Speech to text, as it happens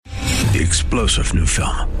The explosive new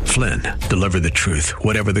film, Flynn, deliver the truth,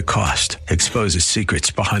 whatever the cost. Exposes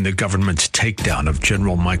secrets behind the government's takedown of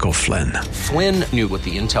General Michael Flynn. Flynn knew what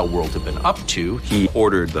the intel world had been up to. He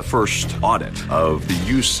ordered the first audit of the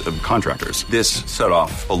use of contractors. This set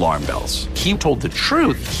off alarm bells. He told the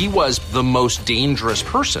truth. He was the most dangerous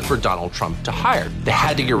person for Donald Trump to hire. They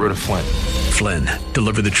had to get rid of Flynn. Flynn,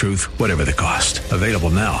 deliver the truth, whatever the cost. Available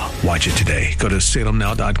now. Watch it today. Go to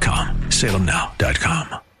salemnow.com.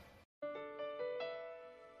 salemnow.com.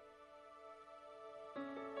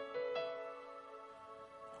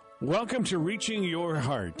 Welcome to Reaching Your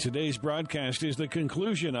Heart. Today's broadcast is the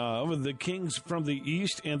conclusion of The Kings from the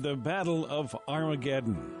East and the Battle of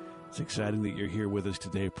Armageddon. It's exciting that you're here with us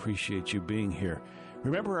today. Appreciate you being here.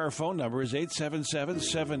 Remember, our phone number is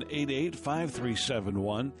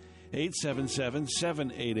 877-788-5371.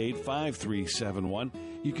 877-788-5371.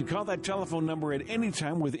 You can call that telephone number at any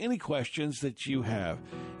time with any questions that you have.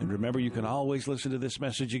 And remember, you can always listen to this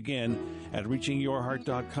message again at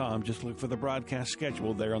reachingyourheart.com. Just look for the broadcast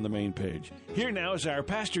schedule there on the main page. Here now is our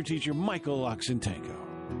pastor teacher, Michael Oxentenko.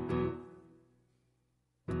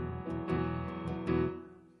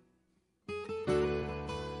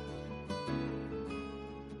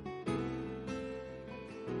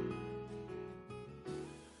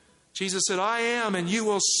 Jesus said, I am, and you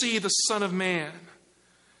will see the Son of Man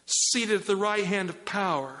seated at the right hand of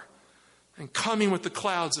power and coming with the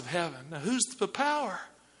clouds of heaven. Now, who's the power?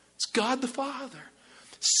 It's God the Father.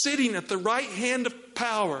 Sitting at the right hand of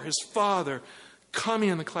power, his Father, coming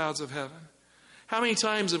in the clouds of heaven. How many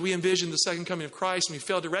times have we envisioned the second coming of Christ and we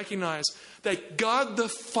failed to recognize that God the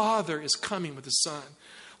Father is coming with his Son?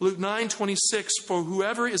 Luke 9:26, for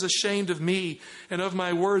whoever is ashamed of me and of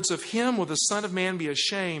my words, of him will the Son of Man be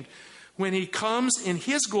ashamed when he comes in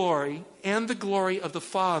his glory and the glory of the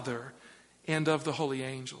Father and of the holy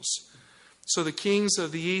angels. So the kings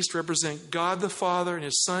of the East represent God the Father and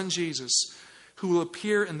his Son Jesus, who will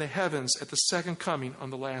appear in the heavens at the second coming on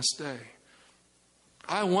the last day.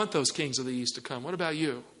 I want those kings of the East to come. What about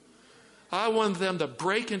you? I want them to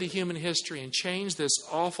break into human history and change this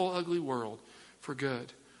awful, ugly world for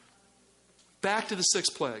good. Back to the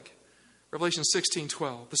sixth plague, Revelation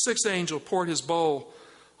 16:12. The sixth angel poured his bowl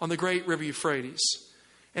on the great river Euphrates,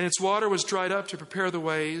 and its water was dried up to prepare the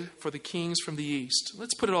way for the kings from the east.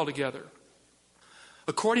 Let's put it all together.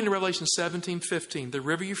 According to Revelation 17:15, the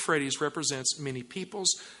river Euphrates represents many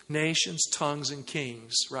peoples, nations, tongues, and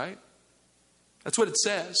kings, right? That's what it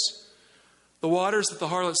says. The waters that the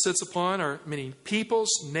harlot sits upon are many peoples,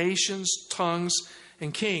 nations, tongues,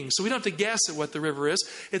 and kings. So we don't have to guess at what the river is.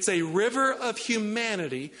 It's a river of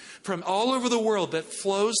humanity from all over the world that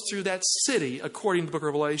flows through that city, according to the book of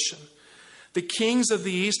Revelation. The kings of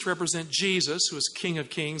the East represent Jesus, who is King of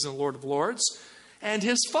Kings and Lord of Lords, and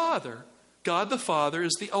his Father. God the Father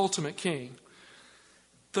is the ultimate king.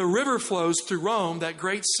 The river flows through Rome, that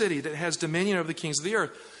great city that has dominion over the kings of the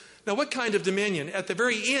earth. Now, what kind of dominion? At the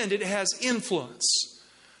very end, it has influence.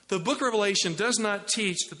 The book of Revelation does not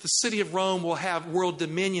teach that the city of Rome will have world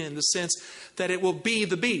dominion in the sense that it will be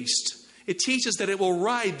the beast. It teaches that it will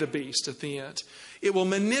ride the beast at the end. It will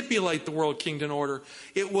manipulate the world kingdom order.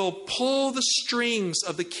 It will pull the strings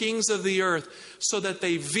of the kings of the earth so that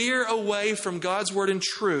they veer away from God's word and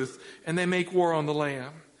truth and they make war on the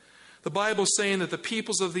Lamb. The Bible is saying that the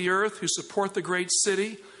peoples of the earth who support the great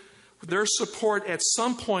city, their support at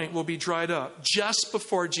some point will be dried up just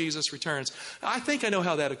before Jesus returns. I think I know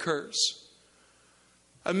how that occurs.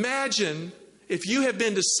 Imagine if you have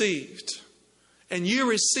been deceived and you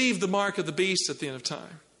receive the mark of the beast at the end of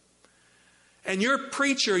time. And your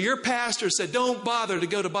preacher, your pastor said, don't bother to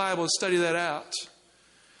go to Bible and study that out.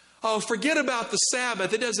 Oh, forget about the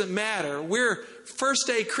Sabbath. It doesn't matter. We're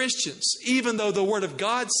first-day Christians, even though the Word of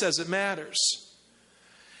God says it matters.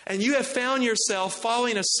 And you have found yourself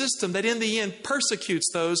following a system that in the end persecutes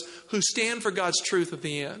those who stand for God's truth at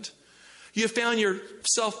the end. You have found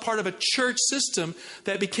yourself part of a church system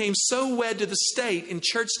that became so wed to the state in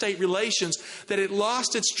church-state relations that it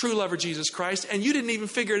lost its true lover, Jesus Christ, and you didn't even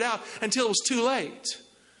figure it out until it was too late.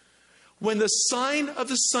 When the sign of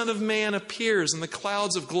the Son of Man appears in the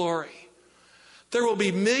clouds of glory, there will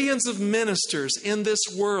be millions of ministers in this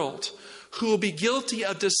world who will be guilty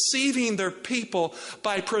of deceiving their people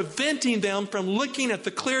by preventing them from looking at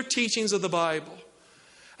the clear teachings of the Bible.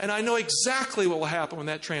 And I know exactly what will happen when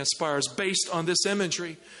that transpires based on this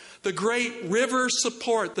imagery. The great river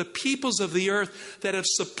support, the peoples of the earth that have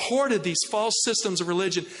supported these false systems of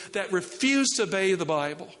religion that refuse to obey the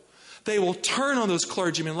Bible. They will turn on those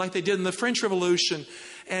clergymen like they did in the French Revolution,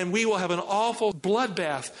 and we will have an awful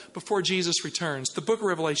bloodbath before Jesus returns. The book of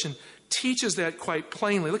Revelation teaches that quite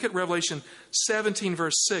plainly. Look at Revelation 17,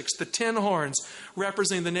 verse 6. The 10 horns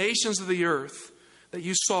representing the nations of the earth that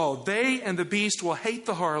you saw. They and the beast will hate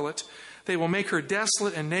the harlot. They will make her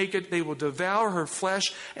desolate and naked. They will devour her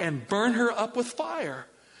flesh and burn her up with fire.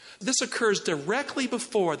 This occurs directly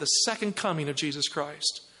before the second coming of Jesus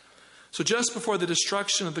Christ. So just before the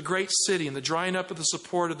destruction of the great city and the drying up of the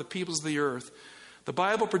support of the peoples of the earth, the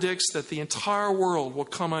Bible predicts that the entire world will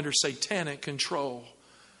come under satanic control.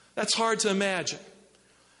 That's hard to imagine,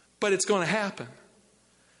 but it's going to happen.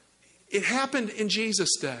 It happened in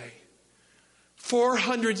Jesus' day.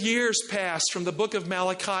 400 years passed from the book of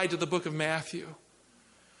Malachi to the book of Matthew.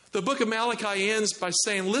 The book of Malachi ends by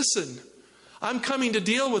saying, listen, I'm coming to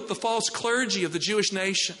deal with the false clergy of the Jewish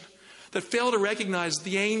nation that fail to recognize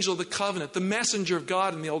the angel of the covenant, the messenger of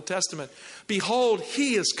God in the Old Testament. Behold,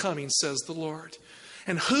 he is coming, says the Lord.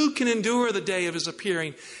 And who can endure the day of his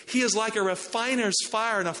appearing? He is like a refiner's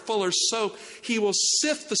fire and a fuller's soap. He will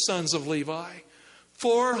sift the sons of Levi.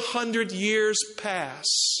 400 years pass,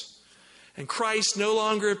 and Christ no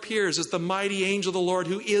longer appears as the mighty angel of the Lord,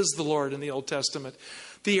 who is the Lord in the Old Testament.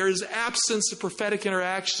 There is absence of prophetic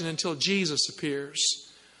interaction until Jesus appears.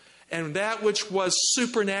 And that which was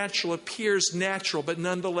supernatural appears natural, but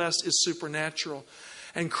nonetheless is supernatural.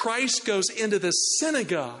 And Christ goes into the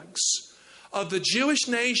synagogues of the Jewish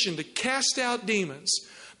nation to cast out demons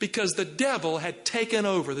because the devil had taken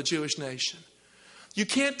over the Jewish nation. You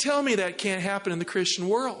can't tell me that can't happen in the Christian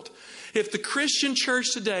world. If the Christian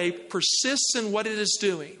church today persists in what it is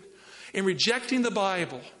doing, in rejecting the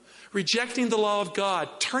Bible, rejecting the law of God,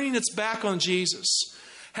 turning its back on Jesus,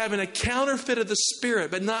 having a counterfeit of the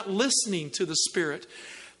Spirit, but not listening to the Spirit,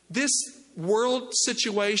 this world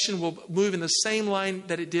situation will move in the same line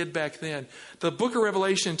that it did back then. The book of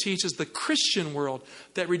Revelation teaches the Christian world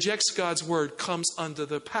that rejects God's word comes under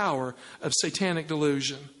the power of satanic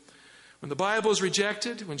delusion. When the Bible is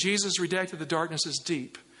rejected, when Jesus is rejected, the darkness is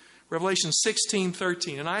deep. Revelation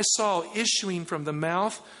 16:13, and I saw issuing from the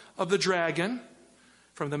mouth of the dragon,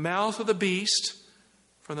 from the mouth of the beast,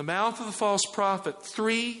 from the mouth of the false prophet,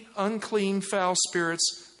 3 unclean foul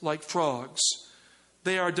spirits like frogs.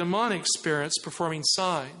 They are demonic spirits performing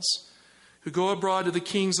signs, who go abroad to the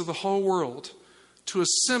kings of the whole world to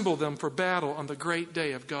assemble them for battle on the great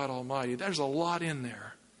day of God Almighty. There's a lot in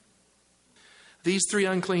there. These 3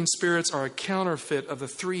 unclean spirits are a counterfeit of the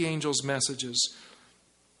 3 angels' messages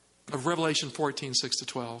of Revelation 14,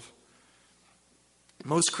 6-12.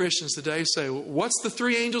 Most Christians today say, what's the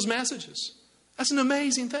 3 angels' messages? That's an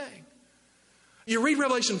amazing thing. You read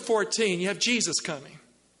Revelation 14, you have Jesus coming.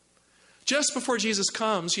 Just before Jesus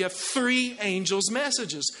comes, you have 3 angels'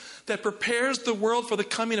 messages that prepares the world for the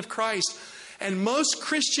coming of Christ. And most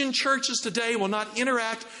Christian churches today will not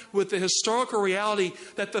interact with the historical reality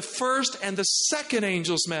that the first and the second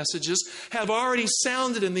angels' messages have already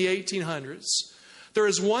sounded in the 1800s. There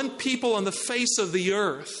is one people on the face of the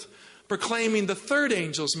earth proclaiming the third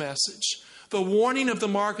angel's message, the warning of the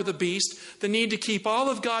mark of the beast, the need to keep all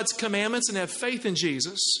of God's commandments and have faith in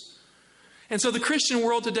Jesus. And so the Christian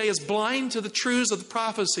world today is blind to the truths of the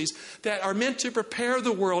prophecies that are meant to prepare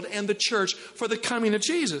the world and the church for the coming of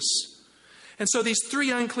Jesus. And so these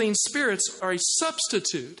 3 unclean spirits are a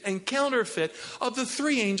substitute and counterfeit of the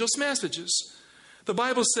 3 angels' messages. The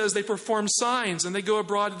Bible says they perform signs and they go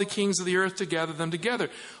abroad to the kings of the earth to gather them together.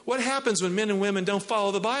 What happens when men and women don't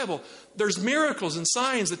follow the Bible? There's miracles and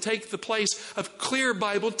signs that take the place of clear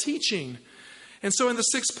Bible teaching. And so in the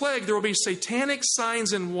 6th plague, there will be satanic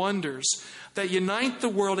signs and wonders that unite the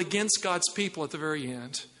world against God's people at the very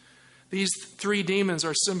end. These 3 demons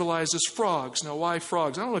are symbolized as frogs. Now, why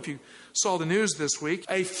frogs? I don't know if you saw the news this week.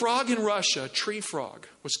 A frog in Russia, a tree frog,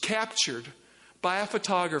 was captured by a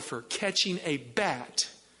photographer catching a bat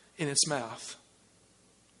in its mouth.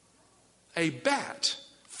 A bat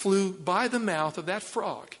flew by the mouth of that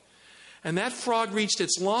frog. And that frog reached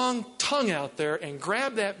its long tongue out there and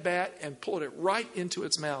grabbed that bat and pulled it right into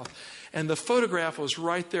its mouth. And the photograph was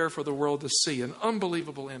right there for the world to see. An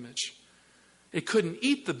unbelievable image. It couldn't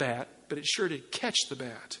eat the bat, but it sure did catch the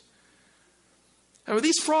bat. Now,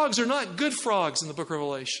 these frogs are not good frogs in the book of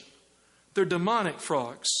Revelation. They're demonic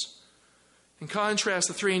frogs. In contrast,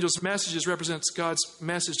 the 3 angels' messages represents God's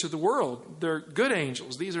message to the world. They're good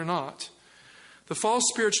angels. These are not. The false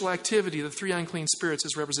spiritual activity of the 3 unclean spirits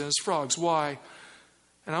is represented as frogs. Why?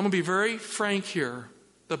 And I'm going to be very frank here.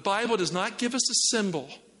 The Bible does not give us a symbol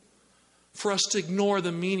for us to ignore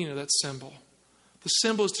the meaning of that symbol. The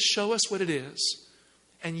symbol is to show us what it is.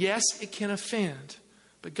 And yes, it can offend.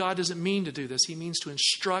 But God doesn't mean to do this. He means to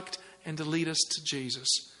instruct and to lead us to Jesus.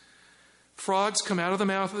 Frogs come out of the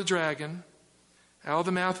mouth of the dragon, out of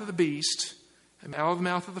the mouth of the beast, and out of the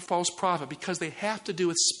mouth of the false prophet, because they have to do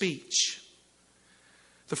with speech.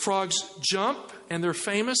 The frogs jump, and they're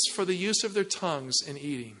famous for the use of their tongues in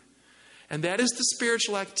eating. And that is the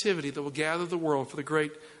spiritual activity that will gather the world for the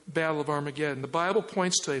great battle of Armageddon. The Bible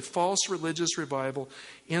points to a false religious revival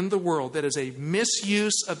in the world that is a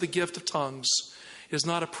misuse of the gift of tongues. It is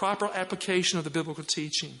not a proper application of the biblical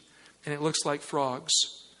teaching, and it looks like frogs.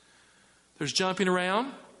 There's jumping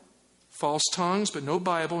around, false tongues, but no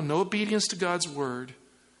Bible, no obedience to God's word,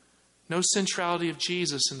 no centrality of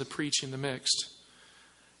Jesus in the preaching, the mixed.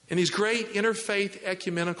 In these great interfaith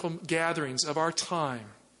ecumenical gatherings of our time,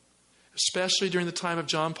 especially during the time of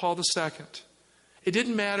John Paul II, it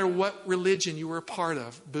didn't matter what religion you were a part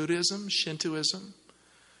of, Buddhism, Shintoism,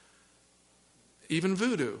 even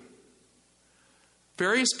voodoo.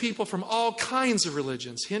 Various people from all kinds of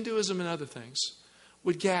religions, Hinduism and other things,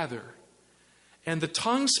 would gather. And the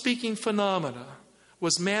tongue-speaking phenomena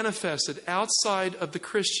was manifested outside of the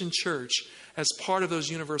Christian church as part of those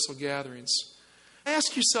universal gatherings.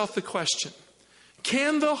 Ask yourself the question,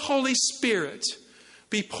 can the Holy Spirit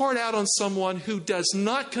be poured out on someone who does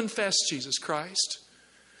not confess Jesus Christ,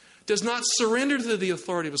 does not surrender to the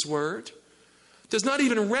authority of His Word, does not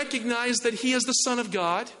even recognize that He is the Son of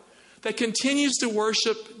God, that continues to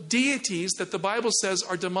worship deities that the Bible says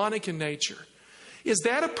are demonic in nature? Is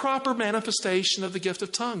that a proper manifestation of the gift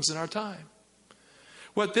of tongues in our time?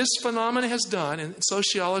 What this phenomenon has done, and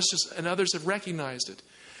sociologists and others have recognized it,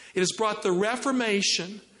 it has brought the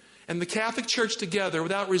Reformation and the Catholic Church together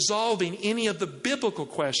without resolving any of the biblical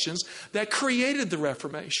questions that created the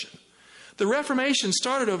Reformation. The Reformation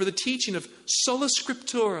started over the teaching of sola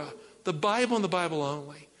scriptura, the Bible and the Bible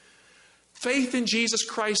only. Faith in Jesus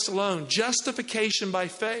Christ alone, justification by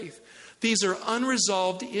faith. These are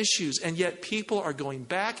unresolved issues, and yet people are going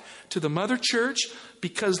back to the mother church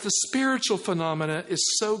because the spiritual phenomena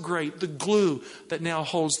is so great, the glue that now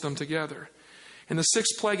holds them together. In the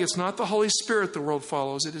sixth plague, it's not the Holy Spirit the world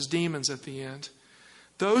follows, it is demons at the end.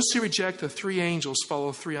 Those who reject the three angels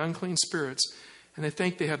follow three unclean spirits, and they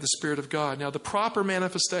think they have the Spirit of God. Now, the proper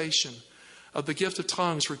manifestation of the gift of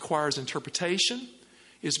tongues requires interpretation.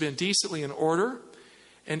 It's been decently in order.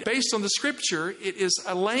 And based on the Scripture, it is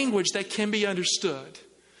a language that can be understood.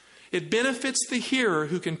 It benefits the hearer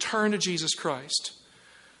who can turn to Jesus Christ.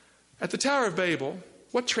 At the Tower of Babel,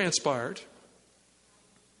 what transpired?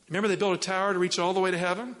 Remember, they built a tower to reach all the way to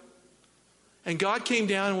heaven? And God came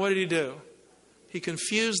down, and what did He do? He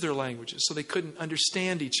confused their languages so they couldn't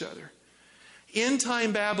understand each other.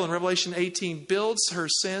 End-time Babylon, Revelation 18, builds her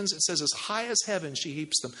sins. It says, as high as heaven she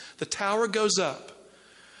heaps them. The tower goes up.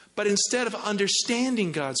 But instead of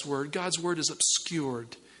understanding God's word is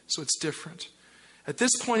obscured. So it's different. At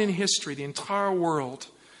this point in history, the entire world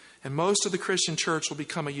and most of the Christian church will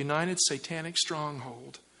become a united satanic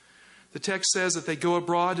stronghold. The text says that they go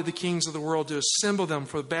abroad to the kings of the world to assemble them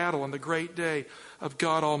for the battle on the great day of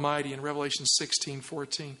God Almighty in Revelation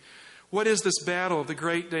 16:14. What is this battle of the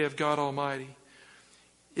great day of God Almighty?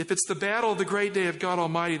 If it's the battle of the great day of God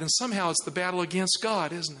Almighty, then somehow it's the battle against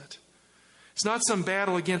God, isn't it? It's not some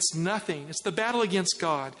battle against nothing. It's the battle against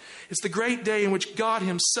God. It's the great day in which God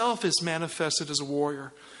Himself is manifested as a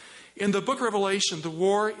warrior. In the book of Revelation, the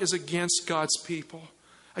war is against God's people,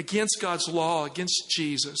 against God's law, against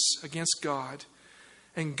Jesus, against God.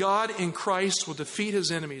 And God in Christ will defeat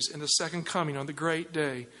His enemies in the second coming on the great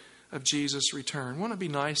day of Jesus' return. Wouldn't it be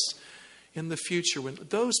nice in the future when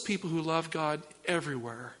those people who love God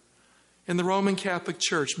everywhere, in the Roman Catholic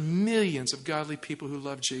Church, millions of godly people who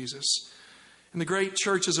love Jesus, in the great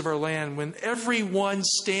churches of our land, when everyone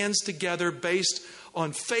stands together based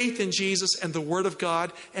on faith in Jesus and the Word of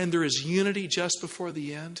God, and there is unity just before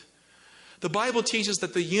the end. The Bible teaches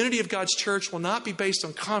that the unity of God's church will not be based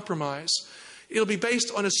on compromise. It'll be based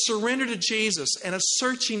on a surrender to Jesus and a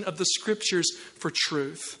searching of the Scriptures for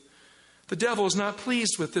truth. The devil is not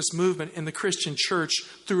pleased with this movement in the Christian church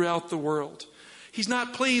throughout the world. He's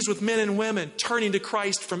not pleased with men and women turning to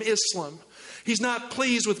Christ from Islam. He's not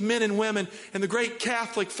pleased with men and women in the great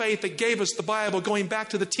Catholic faith that gave us the Bible, going back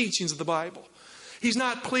to the teachings of the Bible. He's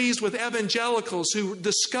not pleased with evangelicals who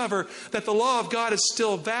discover that the law of God is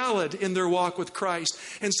still valid in their walk with Christ.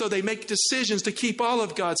 And so they make decisions to keep all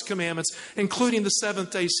of God's commandments, including the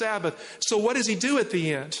seventh-day Sabbath. So what does he do at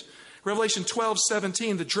the end? Revelation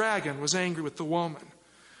 12:17, the dragon was angry with the woman.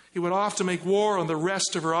 He went off to make war on the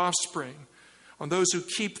rest of her offspring, on those who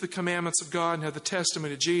keep the commandments of God and have the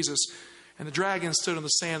testimony of Jesus. And the dragon stood on the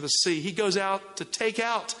sand of the sea. He goes out to take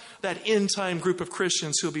out that end-time group of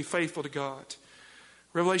Christians who will be faithful to God.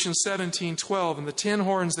 Revelation 17:12, and the 10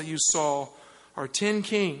 horns that you saw are 10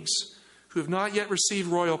 kings who have not yet received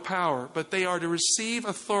royal power, but they are to receive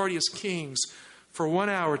authority as kings for 1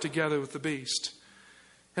 hour together with the beast.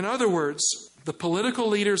 In other words, the political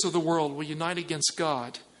leaders of the world will unite against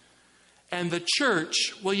God, and the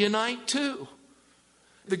church will unite too.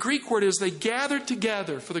 The Greek word is they gathered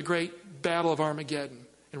together for the great battle of Armageddon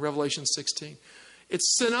in Revelation 16.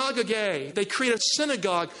 It's synagogue. They create a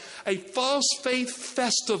synagogue, a false faith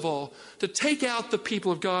festival to take out the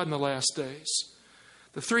people of God in the last days.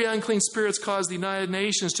 The three unclean spirits caused the United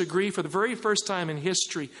Nations to agree for the very first time in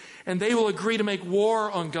history, and they will agree to make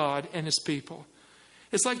war on God and His people.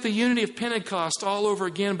 It's like the unity of Pentecost all over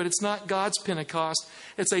again, but it's not God's Pentecost.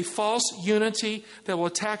 It's a false unity that will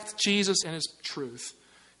attack Jesus and His truth.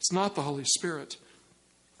 It's not the Holy Spirit.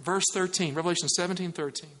 Verse 13, Revelation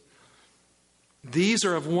 17:13. These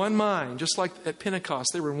are of one mind, just like at Pentecost,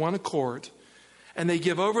 they were in one accord, and they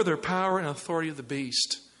give over their power and authority to the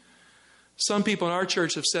beast. Some people in our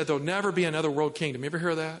church have said there'll never be another world kingdom. You ever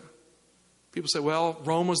hear that? People say, well,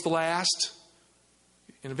 Rome was the last.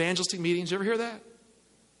 In evangelistic meetings, you ever hear that?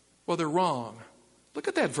 Well, they're wrong. Look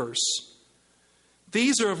at that verse.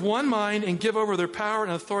 These are of one mind and give over their power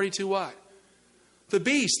and authority to what? The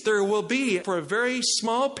beast. There will be, for a very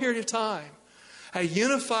small period of time, a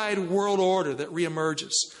unified world order that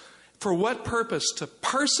reemerges. For what purpose? To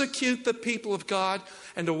persecute the people of God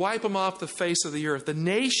and to wipe them off the face of the earth. The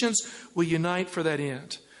nations will unite for that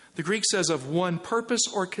end. The Greek says of one purpose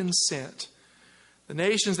or consent. The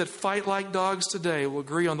nations that fight like dogs today will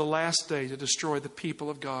agree on the last day to destroy the people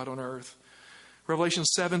of God on earth. Revelation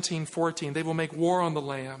 17:14, they will make war on the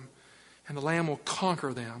Lamb, and the Lamb will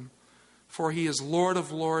conquer them, for He is Lord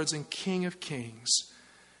of lords and King of kings.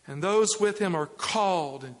 And those with Him are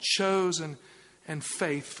called and chosen and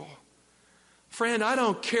faithful. Friend, I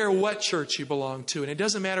don't care what church you belong to, and it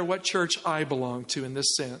doesn't matter what church I belong to in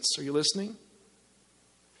this sense. Are you listening?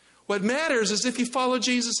 What matters is if you follow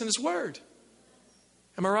Jesus and His Word.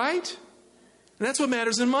 Am I right? And that's what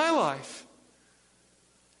matters in my life.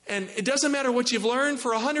 And it doesn't matter what you've learned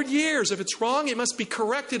for 100 years. If it's wrong, it must be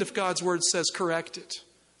corrected if God's Word says correct it.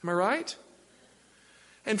 Am I right?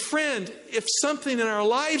 And friend, if something in our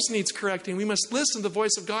lives needs correcting, we must listen to the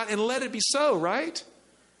voice of God and let it be so, right?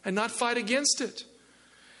 And not fight against it.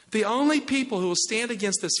 The only people who will stand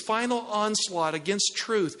against this final onslaught against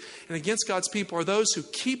truth and against God's people are those who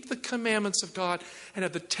keep the commandments of God and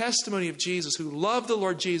have the testimony of Jesus, who love the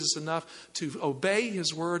Lord Jesus enough to obey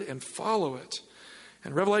His word and follow it.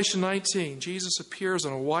 In Revelation 19, Jesus appears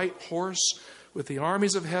on a white horse with the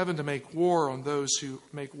armies of heaven to make war on those who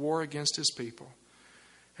make war against His people.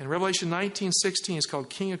 And Revelation 19:16 is called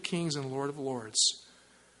King of Kings and Lord of Lords.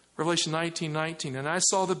 Revelation 19:19, and I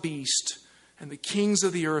saw the beast and the kings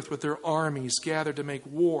of the earth with their armies gathered to make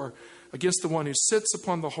war against the one who sits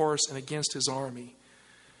upon the horse and against his army.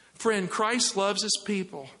 Friend, Christ loves His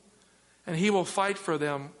people, and He will fight for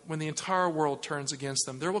them when the entire world turns against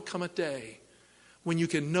them. There will come a day when you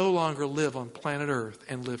can no longer live on planet Earth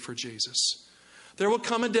and live for Jesus. There will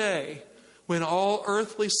come a day when all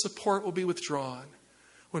earthly support will be withdrawn,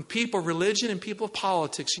 when people of religion and people of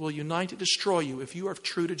politics will unite to destroy you if you are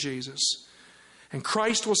true to Jesus. And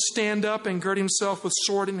Christ will stand up and gird Himself with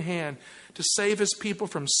sword in hand to save His people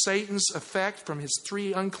from Satan's effect, from his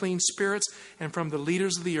three unclean spirits, and from the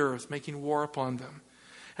leaders of the earth making war upon them.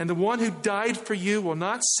 And the one who died for you will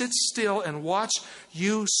not sit still and watch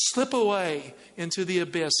you slip away into the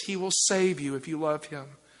abyss. He will save you if you love Him.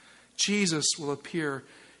 Jesus will appear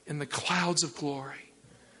in the clouds of glory.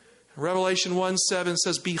 Revelation 1:7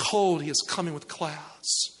 says, behold, He is coming with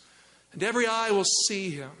clouds, and every eye will see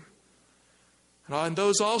Him. And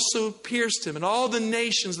those also who pierced Him, and all the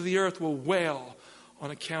nations of the earth will wail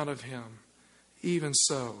on account of Him. Even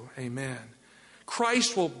so, amen.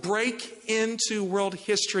 Christ will break into world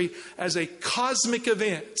history as a cosmic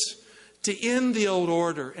event to end the old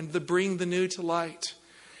order and to bring the new to light.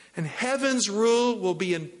 And heaven's rule will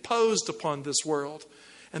be imposed upon this world,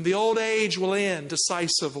 and the old age will end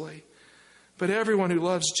decisively. But everyone who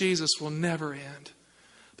loves Jesus will never end.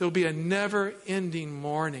 There will be a never-ending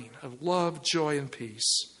morning of love, joy, and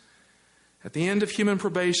peace. At the end of human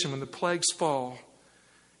probation, when the plagues fall,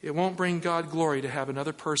 it won't bring God glory to have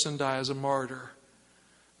another person die as a martyr.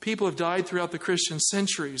 People have died throughout the Christian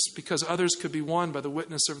centuries because others could be won by the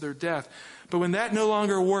witness of their death. But when that no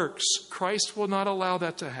longer works, Christ will not allow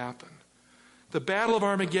that to happen. The battle of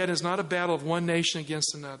Armageddon is not a battle of one nation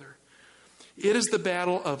against another. It is the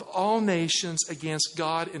battle of all nations against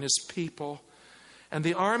God and His people. And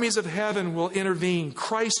the armies of heaven will intervene.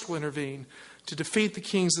 Christ will intervene to defeat the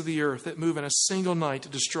kings of the earth that move in a single night to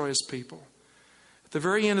destroy His people. At the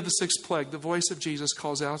very end of the sixth plague, the voice of Jesus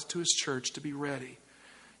calls out to His church to be ready.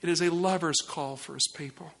 It is a lover's call for His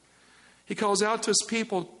people. He calls out to His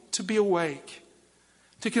people to be awake,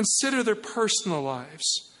 to consider their personal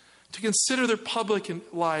lives, to consider their public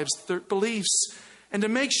lives, their beliefs, and to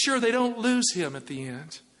make sure they don't lose Him at the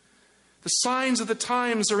end. The signs of the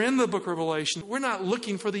times are in the book of Revelation. We're not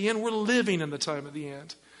looking for the end. We're living in the time of the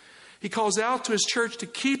end. He calls out to His church to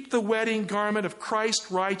keep the wedding garment of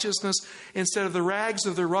Christ's righteousness instead of the rags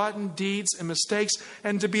of their rotten deeds and mistakes,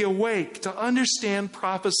 and to be awake, to understand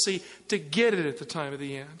prophecy, to get it at the time of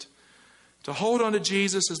the end. To hold on to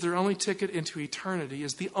Jesus as their only ticket into eternity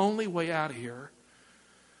is the only way out of here.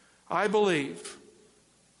 I believe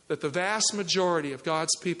that the vast majority of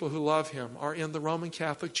God's people who love Him are in the Roman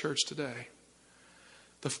Catholic Church today.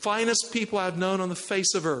 The finest people I've known on the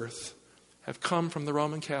face of earth have come from the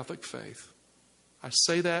Roman Catholic faith. I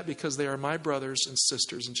say that because they are my brothers and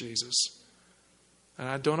sisters in Jesus. And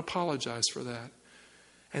I don't apologize for that.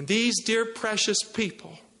 And these dear precious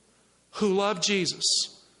people who love Jesus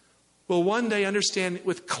will one day understand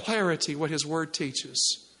with clarity what His Word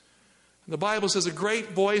teaches. The Bible says a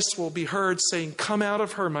great voice will be heard saying, "Come out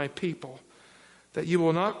of her, my people, that you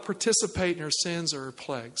will not participate in her sins or her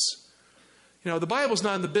plagues." You know, the Bible's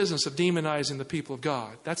not in the business of demonizing the people of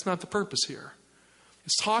God. That's not the purpose here.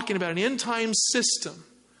 It's talking about an end-time system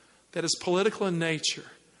that is political in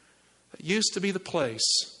nature, that used to be the place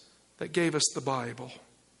that gave us the Bible.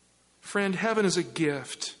 Friend, heaven is a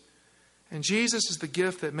gift. And Jesus is the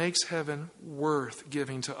gift that makes heaven worth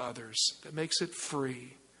giving to others, that makes it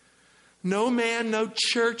free. No man, no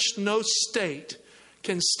church, no state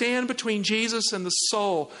can stand between Jesus and the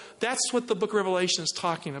soul. That's what the book of Revelation is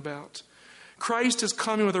talking about. Christ is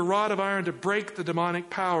coming with a rod of iron to break the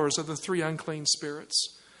demonic powers of the three unclean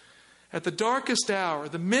spirits. At the darkest hour,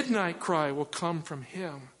 the midnight cry will come from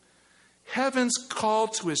Him. Heaven's call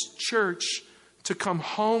to His church to come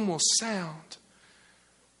home will sound.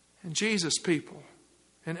 And Jesus' people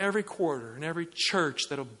in every quarter, in every church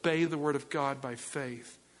that obey the Word of God by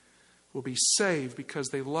faith, will be saved because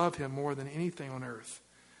they love Him more than anything on earth.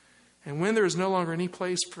 And when there is no longer any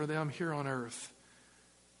place for them here on earth,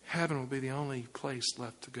 heaven will be the only place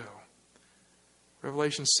left to go.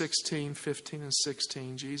 Revelation 16, 15, and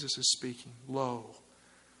 16, Jesus is speaking. "Lo,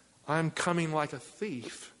 I am coming like a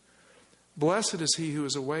thief. Blessed is he who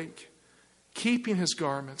is awake, keeping his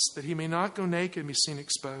garments, that he may not go naked and be seen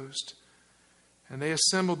exposed." And they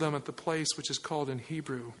assembled them at the place which is called in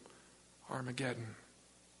Hebrew Armageddon.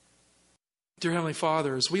 Dear Heavenly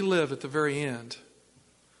Father, as we live at the very end,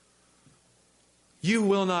 You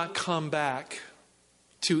will not come back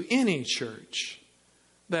to any church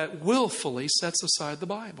that willfully sets aside the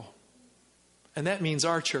Bible. And that means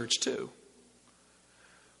our church too.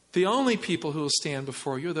 The only people who will stand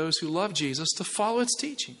before You are those who love Jesus to follow its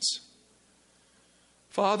teachings.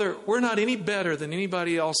 Father, we're not any better than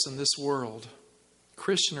anybody else in this world,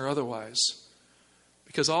 Christian or otherwise,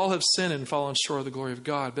 because all have sinned and fallen short of the glory of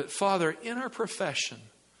God. But Father, in our profession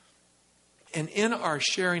and in our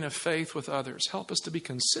sharing of faith with others, help us to be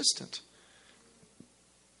consistent.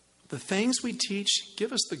 The things we teach,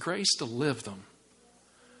 give us the grace to live them.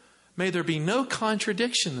 May there be no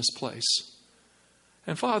contradiction in this place.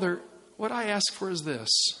 And Father, what I ask for is this.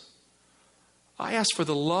 I ask for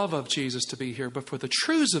the love of Jesus to be here, but for the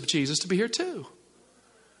truths of Jesus to be here too.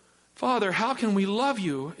 Father, how can we love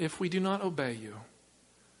You if we do not obey You?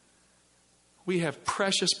 We have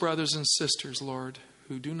precious brothers and sisters, Lord,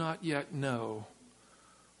 who do not yet know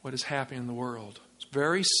what is happening in the world.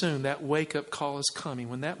 Very soon that wake-up call is coming.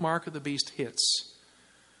 When that mark of the beast hits,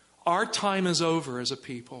 our time is over as a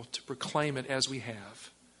people to proclaim it as we have.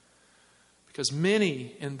 Because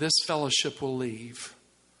many in this fellowship will leave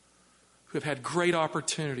who have had great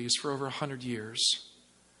opportunities for over 100 years.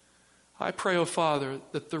 I pray, oh Father,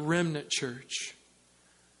 that the remnant church,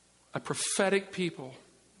 a prophetic people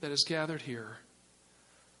that is gathered here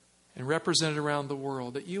and represented around the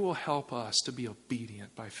world, that You will help us to be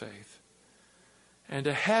obedient by faith and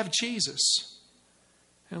to have Jesus.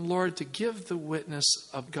 And Lord, to give the witness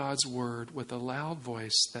of God's Word with a loud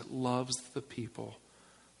voice that loves the people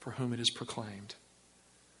for whom it is proclaimed.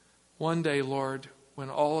 One day, Lord, when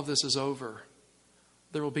all of this is over,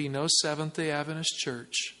 there will be no Seventh-day Adventist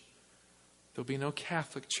church. There will be no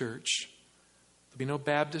Catholic church. There will be no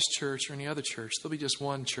Baptist church or any other church. There will be just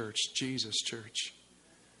one church, Jesus' church.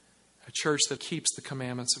 A church that keeps the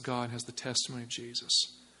commandments of God and has the testimony of Jesus.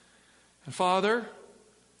 And Father,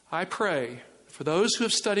 I pray for those who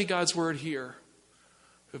have studied God's Word here,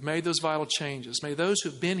 who have made those vital changes, may those who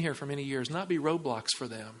have been here for many years not be roadblocks for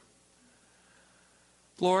them.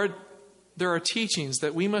 Lord, there are teachings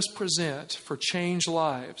that we must present for changed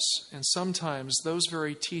lives, and sometimes those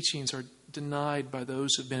very teachings are denied by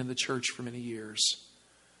those who have been in the church for many years.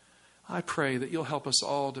 I pray that You'll help us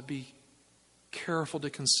all to be careful to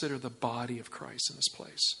consider the body of Christ in this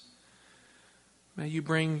place. May you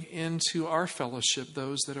bring into our fellowship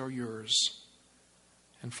those that are yours.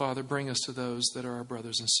 And Father, bring us to those that are our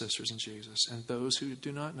brothers and sisters in Jesus and those who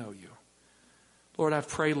do not know you. Lord, I've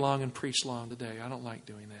prayed long and preached long today. I don't like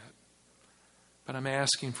doing that. But I'm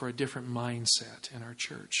asking for a different mindset in our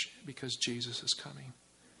church because Jesus is coming.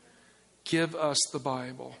 Give us the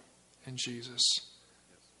Bible and Jesus.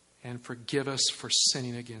 And forgive us for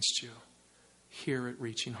sinning against you. Here at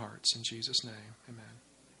Reaching Hearts. In Jesus' name, amen.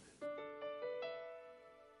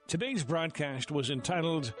 Today's broadcast was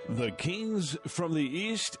entitled The Kings from the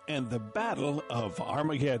East and the Battle of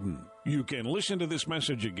Armageddon. You can listen to this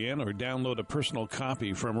message again or download a personal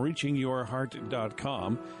copy from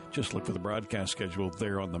reachingyourheart.com. Just look for the broadcast schedule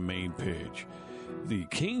there on the main page. The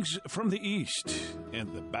Kings from the East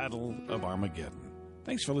and the Battle of Armageddon.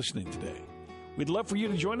 Thanks for listening today. We'd love for you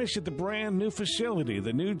to join us at the brand new facility,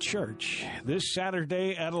 the new church, this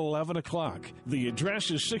Saturday at 11 o'clock. The address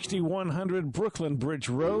is 6100 Brooklyn Bridge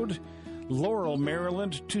Road, Laurel,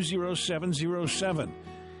 Maryland, 20707.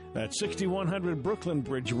 That's 6100 Brooklyn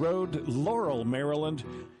Bridge Road, Laurel, Maryland,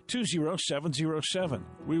 20707.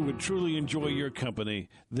 We would truly enjoy your company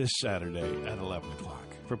this Saturday at 11 o'clock.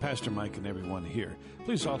 For Pastor Mike and everyone here,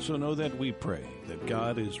 please also know that we pray that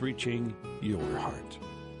God is reaching your heart.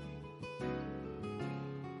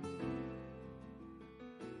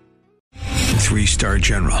 Three-star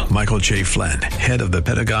General Michael J. Flynn, head of the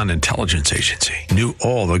Pentagon Intelligence Agency, knew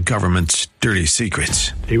all the government's dirty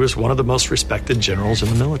secrets. He was one of the most respected generals in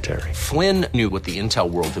the military. Flynn knew what the intel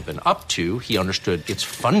world had been up to. He understood its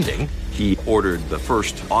funding. He ordered the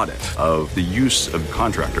first audit of the use of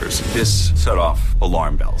contractors. This set off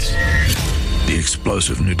alarm bells. The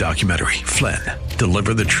explosive new documentary, Flynn,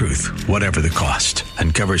 Deliver the Truth, Whatever the Cost,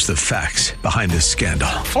 uncovers the facts behind this scandal.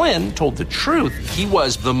 Flynn told the truth. He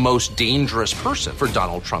was the most dangerous person for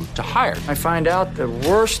Donald Trump to hire. I find out the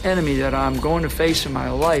worst enemy that I'm going to face in my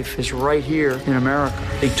life is right here in America.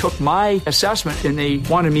 They took my assessment and they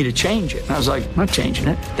wanted me to change it. And I was like, I'm not changing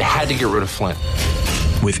it. They had to get rid of Flynn.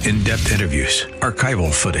 With in-depth interviews,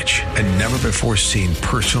 archival footage, and never-before-seen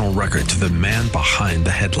personal records of the man behind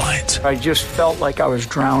the headlines. I just felt like I was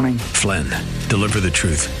drowning. Flynn, Deliver the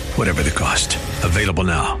Truth, Whatever the Cost. Available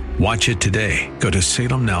now. Watch it today. Go to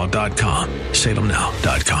salemnow.com.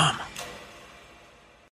 salemnow.com.